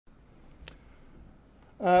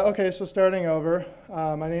Okay, so starting over,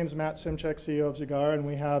 my name is Matt Szymczyk, CEO of Zugara, and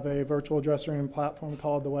we have a virtual dressing room platform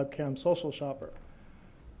called the Webcam Social Shopper.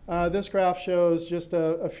 This graph shows just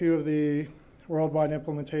a few of the worldwide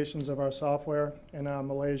implementations of our software in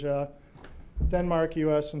Malaysia, Denmark,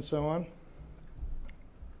 US, and so on.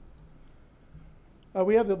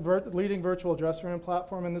 We have the leading virtual dressing room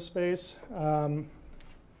platform in this space. As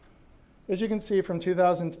you can see, from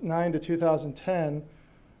 2009 to 2010,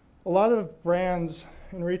 a lot of brands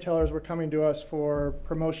and retailers were coming to us for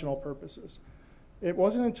promotional purposes. It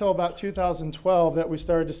wasn't until about 2012 that we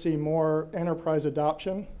started to see more enterprise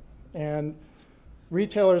adoption and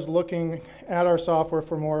retailers looking at our software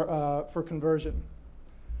for more for conversion.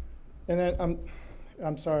 And then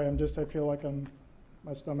I'm sorry, I feel like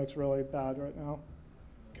my stomach's really bad right now.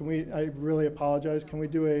 I really apologize. Can we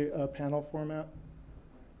do a panel format?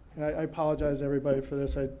 And I apologize everybody for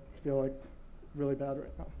this. I feel like really bad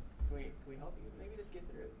right now. Can we help you? Maybe just get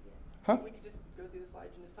through it. Huh? We could just go through the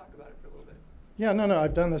slides and just talk about it for a little bit. Yeah, no,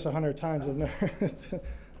 I've done this 100 times.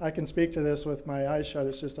 I can speak to this with my eyes shut.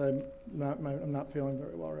 It's just I'm not feeling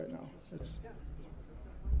very well right now.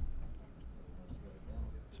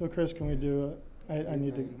 So Chris, can we do I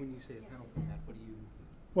need to. When you say a panel format, what do you?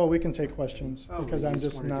 Well, we can take questions because I'm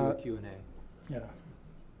just not. Do a Q&A. Yeah.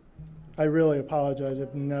 I really apologize.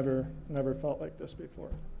 I've never felt like this before.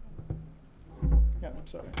 Yeah, I'm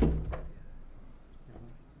sorry.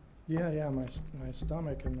 Yeah, my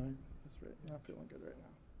stomach and it's not feeling good right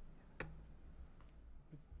now.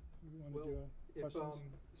 You want to do questions?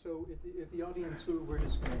 So if the audience, we're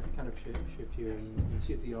just going to kind of shift here and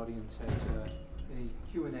see if the audience has any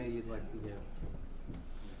Q&A you'd like to give.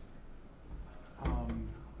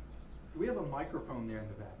 Do we have a microphone there in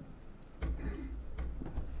the back?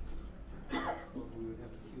 Well, we would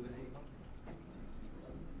have a Q&A.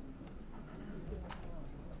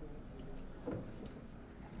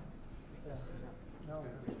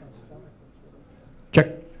 Check.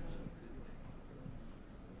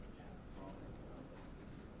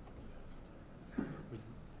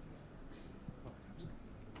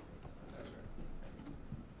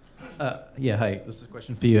 Yeah, hi. This is a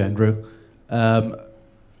question for you, Andrew.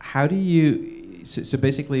 How do you, so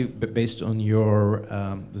basically, based on your,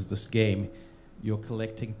 this game, you're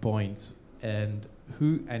collecting points, and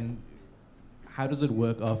how does it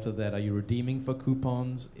work after that? Are you redeeming for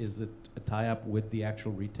coupons? Is it a tie-up with the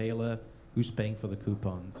actual retailer? Who's paying for the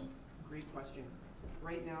coupons? Great questions.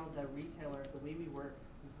 Right now, the retailer, the way we work,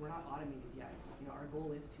 we're not automated yet. Our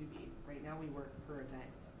goal is to be. Right now, we work per event.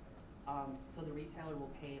 So the retailer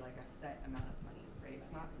will pay like a set amount of money, right?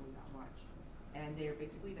 It's not really that much. And they're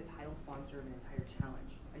basically the title sponsor of an entire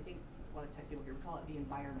challenge. I think a lot of tech people here would call it the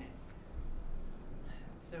environment.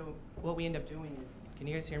 So what we end up doing is, can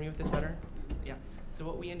you guys hear me with this better? Yeah. So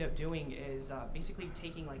what we end up doing is basically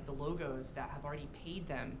taking like the logos that have already paid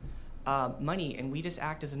them money, and we just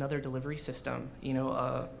act as another delivery system.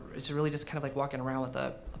 It's really just kind of like walking around with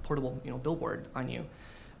a portable, billboard on you.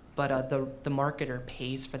 But the marketer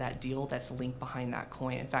pays for that deal that's linked behind that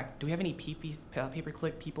coin. In fact, do we have any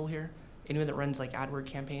pay-per-click people here? Anyone that runs like AdWord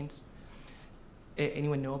campaigns?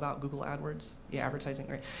 Anyone know about Google AdWords? Yeah, advertising,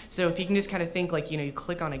 right? So if you can just kind of think like, you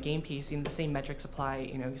click on a game piece, the same metrics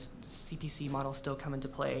apply, CPC models still come into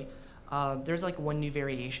play. There's like one new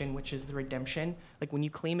variation, which is the redemption. Like when you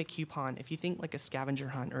claim a coupon, if you think like a scavenger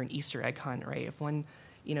hunt or an Easter egg hunt, right? If one,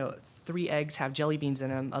 3 eggs have jelly beans in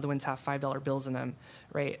them, other ones have $5 bills in them,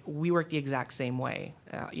 right? We work the exact same way.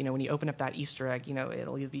 When you open up that Easter egg,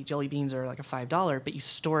 it'll either be jelly beans or like a $5, but you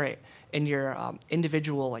store it in your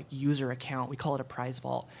individual like user account. We call it a prize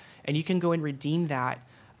vault. And you can go and redeem that.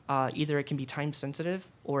 Either it can be time sensitive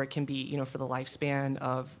or it can be, for the lifespan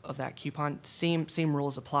of that coupon. Same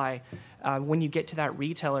rules apply. When you get to that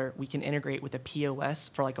retailer, we can integrate with a POS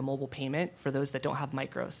for like a mobile payment for those that don't have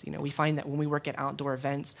micros. We find that when we work at outdoor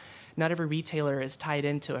events, not every retailer is tied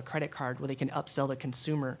into a credit card where they can upsell the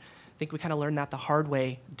consumer. I think we kind of learned that the hard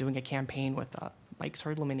way doing a campaign with Mike's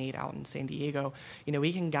Hard Lemonade out in San Diego.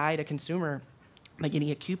 We can guide a consumer by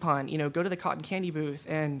getting a coupon, go to the cotton candy booth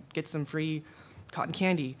and get some free cotton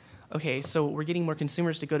candy. Okay, so we're getting more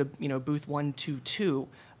consumers to go to booth 122,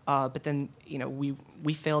 but then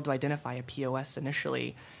we failed to identify a POS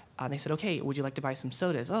initially. They said, okay, would you like to buy some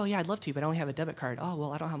sodas? Oh yeah, I'd love to, but I only have a debit card. Oh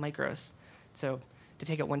well, I don't have micros. So to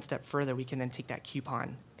take it one step further, we can then take that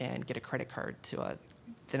coupon and get a credit card to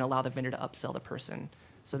then allow the vendor to upsell the person.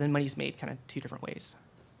 So then money's made kind of 2 different ways.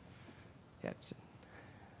 Yeah. So.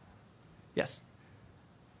 Yes.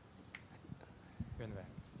 You're in the back.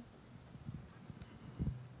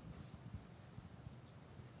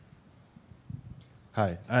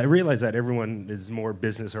 Hi. I realize that everyone is more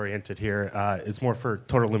business oriented here. It's more for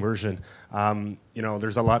total immersion.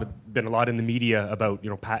 There's been a lot in the media about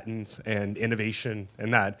patents and innovation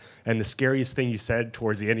and that. And the scariest thing you said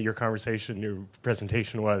towards the end of your conversation, your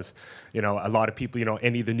presentation was, a lot of people,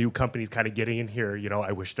 any of the new companies kind of getting in here,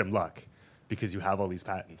 I wish them luck because you have all these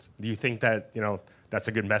patents. Do you think that that's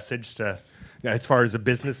a good message to, as far as the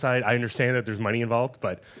business side? I understand that there's money involved,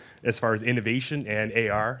 but as far as innovation and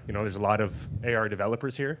AR, there's a lot of AR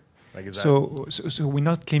developers here. Like, is so we're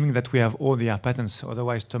not claiming that we have all the AR patents.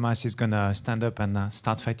 Otherwise, Thomas is gonna stand up and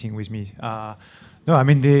start fighting with me. No, I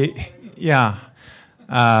mean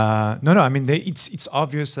it's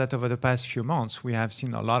obvious that over the past few months we have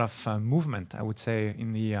seen a lot of movement. I would say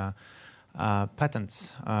in the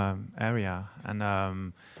patents area,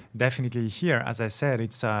 and definitely here, as I said,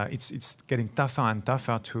 it's getting tougher and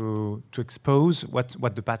tougher to expose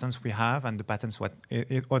what the patents we have and the patents what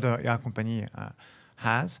other AR company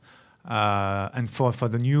has. And for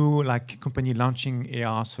the new company launching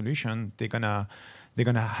AR solution, they're gonna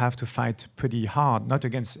have to fight pretty hard, not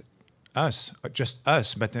against us, just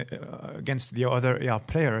us, but against the other AR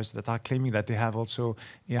players that are claiming that they have also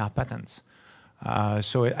AR patents.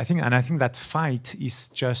 So I think that fight is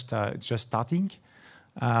just starting.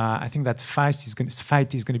 I think that fight is going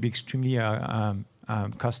to be extremely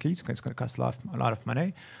costly. It's going to cost a lot of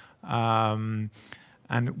money, and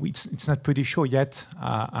it's not pretty sure yet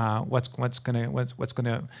what's going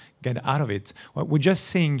to get out of it. We're just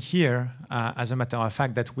saying here, as a matter of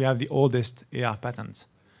fact, that we have the oldest AR patent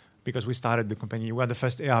because we started the company. We're the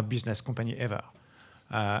first AR business company ever.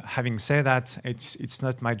 Having said that, it's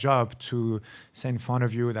not my job to say in front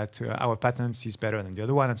of you that our patents is better than the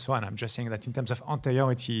other one and so on. I'm just saying that in terms of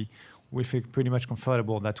anteriority, we feel pretty much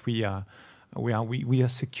comfortable that we are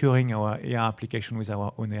securing our AR application with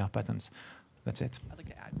our own AR patents. That's it. I'd like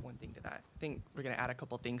to add one thing to that. I think we're going to add a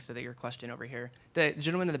couple things to your question over here. The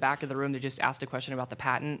gentleman in the back of the room that just asked a question about the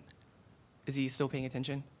patent, is he still paying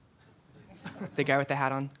attention? The guy with the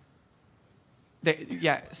hat on?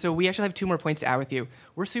 Yeah, so we actually have 2 more points to add with you.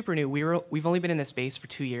 We're super new. We've only been in this space for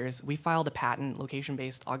 2 years. We filed a patent,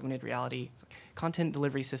 location-based augmented reality, content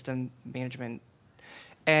delivery system management.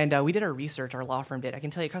 And we did our research, our law firm did. I can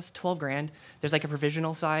tell you it costs 12 grand. There's like a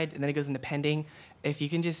provisional side, and then it goes into pending. If you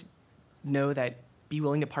can just know that, be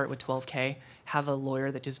willing to part with 12K, have a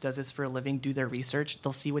lawyer that just does this for a living, do their research.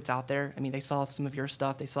 They'll see what's out there. I mean, they saw some of your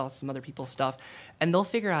stuff, they saw some other people's stuff, and they'll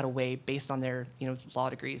figure out a way based on their law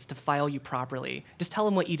degrees to file you properly. Just tell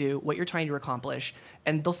them what you do, what you're trying to accomplish,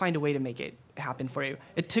 and they'll find a way to make it happen for you.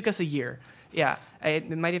 It took us a year. Yeah, it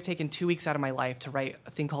might have taken 2 weeks out of my life to write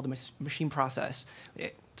a thing called a machine process.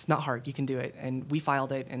 It's not hard, you can do it. And we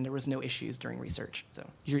filed it, and there was no issues during research. So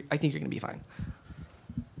I think you're gonna be fine.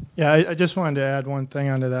 Yeah, I just wanted to add one thing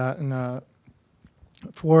onto that, and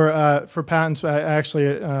for patents, I actually,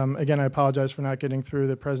 again, I apologize for not getting through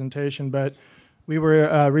the presentation, but we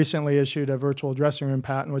were recently issued a virtual dressing room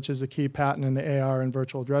patent, which is a key patent in the AR and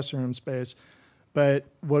virtual dressing room space. But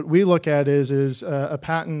what we look at is a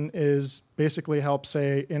patent is basically help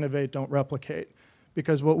say innovate, don't replicate,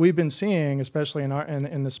 because what we've been seeing, especially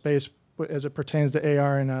in the space as it pertains to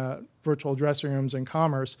AR and virtual dressing rooms and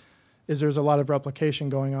commerce, is there's a lot of replication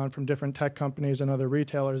going on from different tech companies and other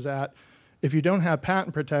retailers that if you don't have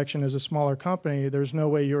patent protection as a smaller company, there's no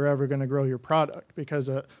way you're ever going to grow your product because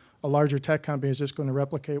a larger tech company is just going to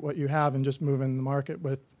replicate what you have and just move in the market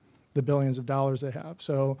with the billions of dollars they have.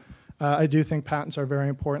 So I do think patents are very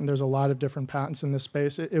important. There's a lot of different patents in this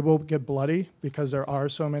space. It will get bloody because there are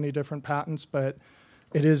so many different patents, but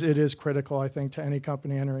it is critical, I think, to any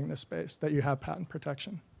company entering this space that you have patent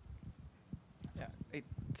protection. Yeah, it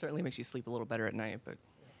certainly makes you sleep a little better at night, but.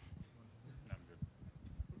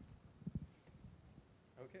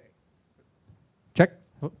 Okay. Check.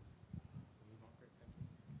 Oh.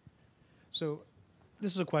 So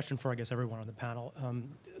this is a question for, I guess, everyone on the panel.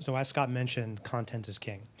 So as Scott mentioned, content is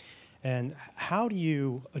king. And how do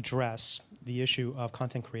you address the issue of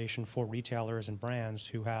content creation for retailers and brands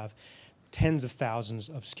who have tens of thousands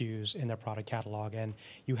of SKUs in their product catalog, and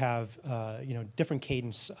you have different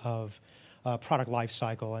cadence of product life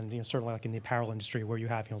cycle, and certainly like in the apparel industry where you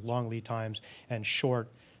have long lead times and short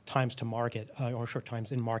times to market or short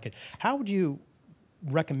times in market? How would you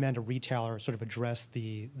recommend a retailer sort of address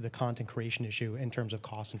the content creation issue in terms of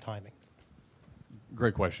cost and timing?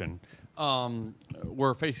 Great question.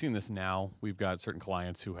 We're facing this now. We've got certain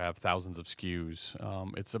clients who have thousands of SKUs.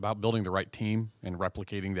 It's about building the right team and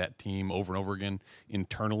replicating that team over and over again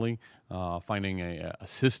internally, finding a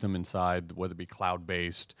system inside, whether it be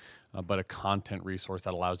cloud-based, but a content resource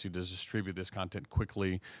that allows you to distribute this content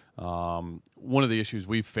quickly. One of the issues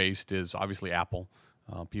we've faced is obviously Apple.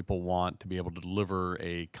 People want to be able to deliver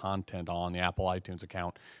a content on the Apple iTunes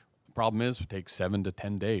account. Problem is, it takes 7 to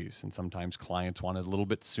 10 days, and sometimes clients want it a little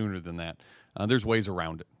bit sooner than that. There's ways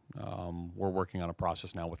around it. We're working on a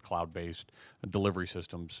process now with cloud-based delivery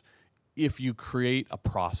systems. If you create a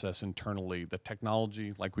process internally, the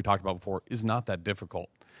technology, like we talked about before, is not that difficult.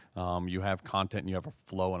 You have content, and you have a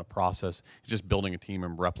flow and a process. It's just building a team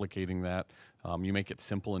and replicating that. You make it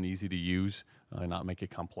simple and easy to use, and not make it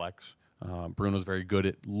complex. Bruno's very good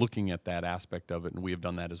at looking at that aspect of it, and we have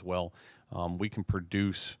done that as well. We can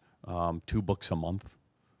produce 2 books a month.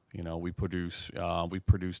 You know, we produced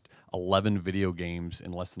 11 video games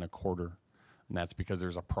in less than a quarter, and that's because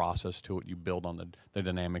there's a process to it. You build on the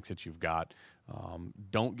dynamics that you've got.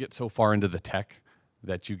 Don't get so far into the tech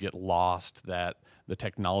that you get lost, that the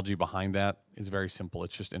technology behind that is very simple.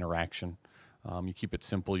 It's just interaction. You keep it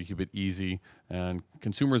simple, you keep it easy, and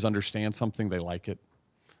consumers understand something, they like it.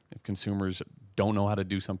 If consumers don't know how to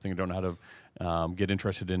do something, don't know how to get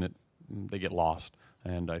interested in it, they get lost.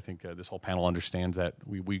 And I think this whole panel understands that.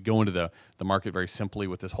 We go into the market very simply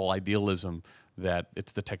with this whole idealism that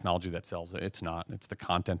it's the technology that sells. It's not. It's the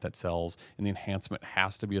content that sells, and the enhancement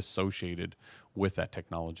has to be associated with that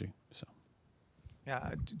technology. So,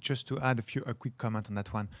 yeah, just to add a quick comment on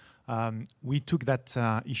that one. We took that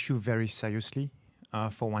issue very seriously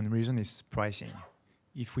for one reason, is pricing.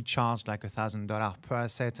 If we charge like $1,000 per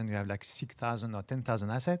asset and you have like 6,000 or 10,000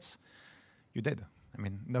 assets, you're dead. I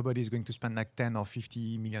mean, nobody's going to spend like $10 or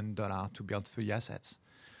 $50 million to build 3 assets.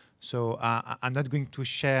 So I'm not going to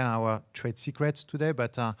share our trade secrets today,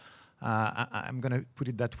 but I'm going to put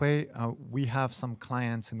it that way. We have some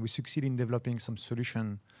clients, and we succeed in developing some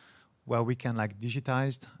solution where we can like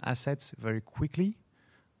digitize assets very quickly,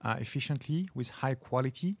 efficiently, with high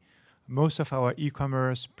quality. Most of our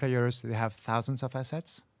e-commerce players, they have thousands of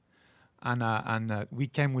assets, and we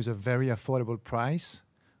came with a very affordable price,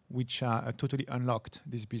 which totally unlocked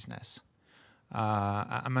this business.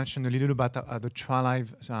 I mentioned a little about the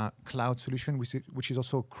TriLive cloud solution, which is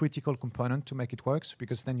also a critical component to make it work,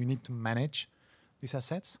 because then you need to manage these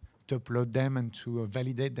assets, to upload them and to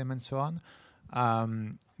validate them and so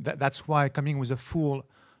on. That's why coming with a full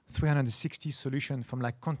 360 solution from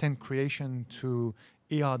like content creation to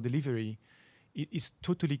AR delivery is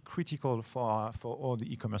totally critical for all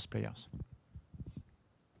the e-commerce players.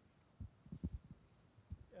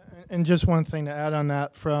 And just one thing to add on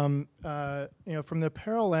that, from from the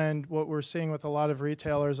apparel end, what we're seeing with a lot of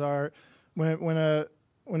retailers are when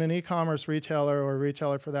an e-commerce retailer, or a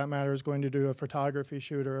retailer for that matter, is going to do a photography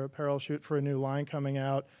shoot or apparel shoot for a new line coming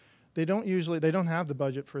out, they don't have the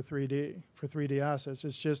budget for 3D assets.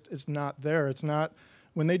 It's not there. It's not.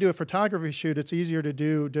 When they do a photography shoot, it's easier to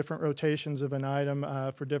do different rotations of an item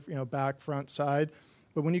for different, back, front, side.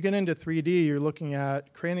 But when you get into 3D, you're looking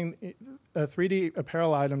at creating 3D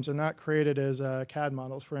apparel items are not created as CAD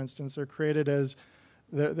models, for instance. They're created as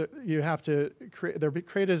they're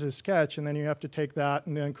created as a sketch, and then you have to take that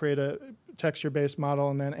and then create a texture-based model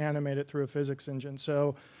and then animate it through a physics engine.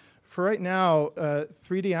 So for right now,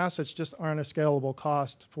 3D assets just aren't a scalable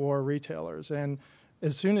cost for retailers. And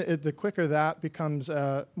the quicker that becomes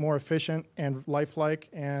more efficient and lifelike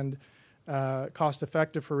and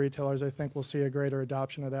cost-effective for retailers, I think we'll see a greater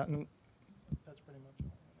adoption of that. And that's pretty much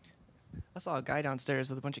all. I saw a guy downstairs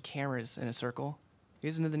with a bunch of cameras in a circle. You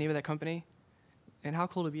guys know the name of that company? And how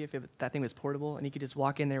cool would it be if that thing was portable and you could just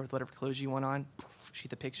walk in there with whatever clothes you want on, shoot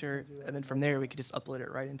the picture, and then from there we could just upload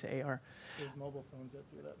it right into AR. There's mobile phones that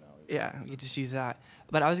do that now. Yeah, you just use that.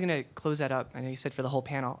 But I was going to close that up. I know you said for the whole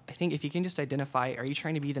panel. I think if you can just identify, are you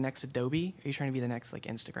trying to be the next Adobe? Or are you trying to be the next like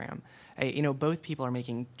Instagram? Both people are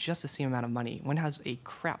making just the same amount of money. One has a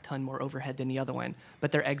crap ton more overhead than the other one,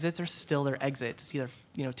 but their exits are still their exits. It's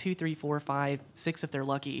either 2, 3, 4, 5, 6 if they're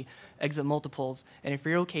lucky, exit multiples. And if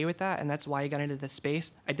you're okay with that, and that's why you got into this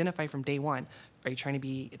space, identify from day one. Are you trying to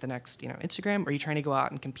be the next, Instagram? Or are you trying to go out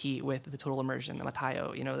and compete with the Total Immersion, the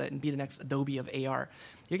Matayo, and be the next Adobe of AR?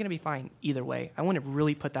 You're going to be fine either way. I want to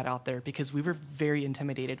really put that out there because we were very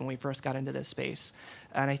intimidated when we first got into this space.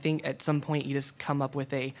 And I think at some point you just come up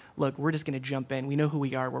with look, we're just going to jump in. We know who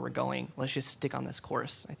we are, where we're going. Let's just stick on this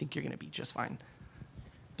course. I think you're going to be just fine.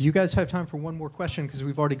 Do you guys have time for one more question? Because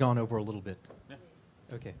we've already gone over a little bit. Yeah.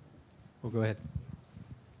 Okay. We'll go ahead.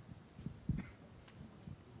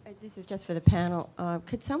 This is just for the panel.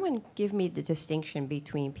 Could someone give me the distinction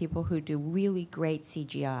between people who do really great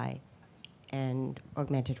CGI and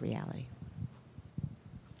augmented reality?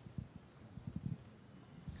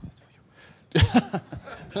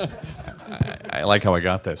 I like how I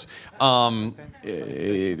got this. AR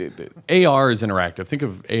is interactive. Think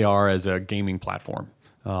of AR as a gaming platform.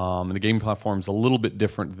 And the gaming platform is a little bit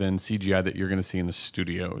different than CGI that you're going to see in the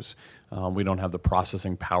studios. We don't have the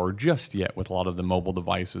processing power just yet with a lot of the mobile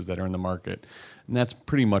devices that are in the market. And that's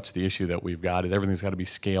pretty much the issue that we've got, is everything's got to be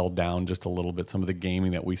scaled down just a little bit. Some of the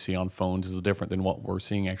gaming that we see on phones is different than what we're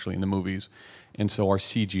seeing actually in the movies. And so our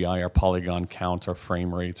CGI, our polygon counts, our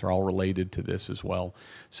frame rates are all related to this as well.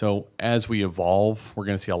 So as we evolve, we're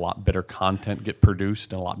going to see a lot better content get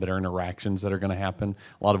produced and a lot better interactions that are going to happen.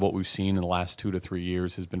 A lot of what we've seen in the last 2 to 3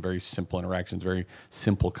 years has been very simple interactions, very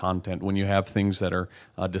simple content. When you have things that are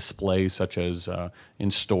displays such as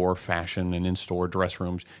in-store fashion and in-store dress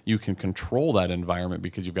rooms, you can control that environment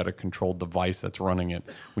because you've got a controlled device that's running it.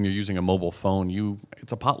 When you're using a mobile phone,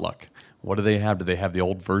 it's a potluck. What do they have? Do they have the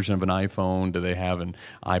old version of an iPhone? Do they have an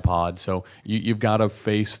iPod? So you've got to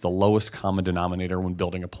face the lowest common denominator when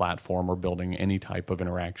building a platform or building any type of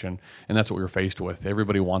interaction. And that's what we were faced with.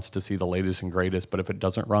 Everybody wants to see the latest and greatest, but if it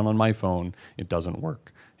doesn't run on my phone, it doesn't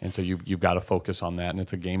work. And so you've got to focus on that. And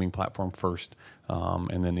it's a gaming platform first,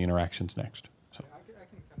 and then the interactions next. So.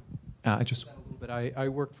 I just a little bit. I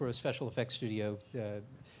worked for a special effects studio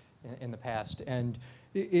in the past, and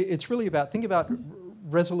it's really about, think about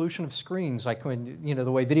resolution of screens, like when,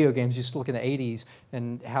 the way video games used to look in the 80s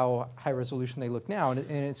and how high resolution they look now. And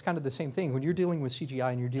it's kind of the same thing. When you're dealing with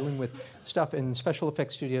CGI and you're dealing with stuff in special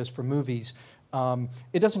effects studios for movies,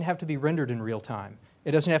 it doesn't have to be rendered in real time.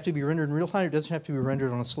 It doesn't have to be rendered in real time. It doesn't have to be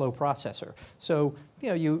rendered on a slow processor. So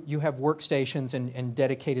you have workstations and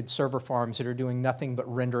dedicated server farms that are doing nothing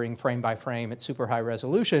but rendering frame by frame at super high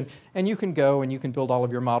resolution. And you can go and you can build all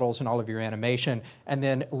of your models and all of your animation and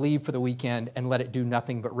then leave for the weekend and let it do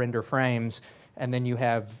nothing but render frames. And then you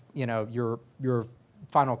have your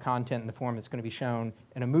final content in the form that's going to be shown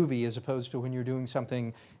in a movie, as opposed to when you're doing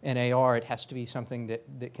something in AR, it has to be something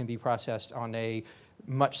that can be processed on a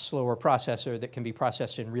much slower processor that can be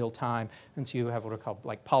processed in real time. And so you have what are called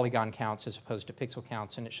like polygon counts as opposed to pixel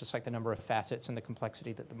counts, and it's just like the number of facets and the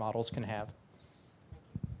complexity that the models can have.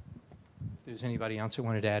 If there's anybody else who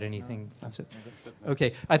wanted to add anything, that's it.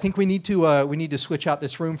 Okay, I think we need to switch out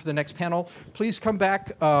this room for the next panel. Please come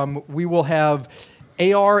back. We will have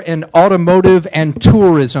AR in automotive and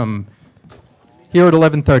tourism here at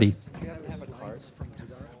 11:30.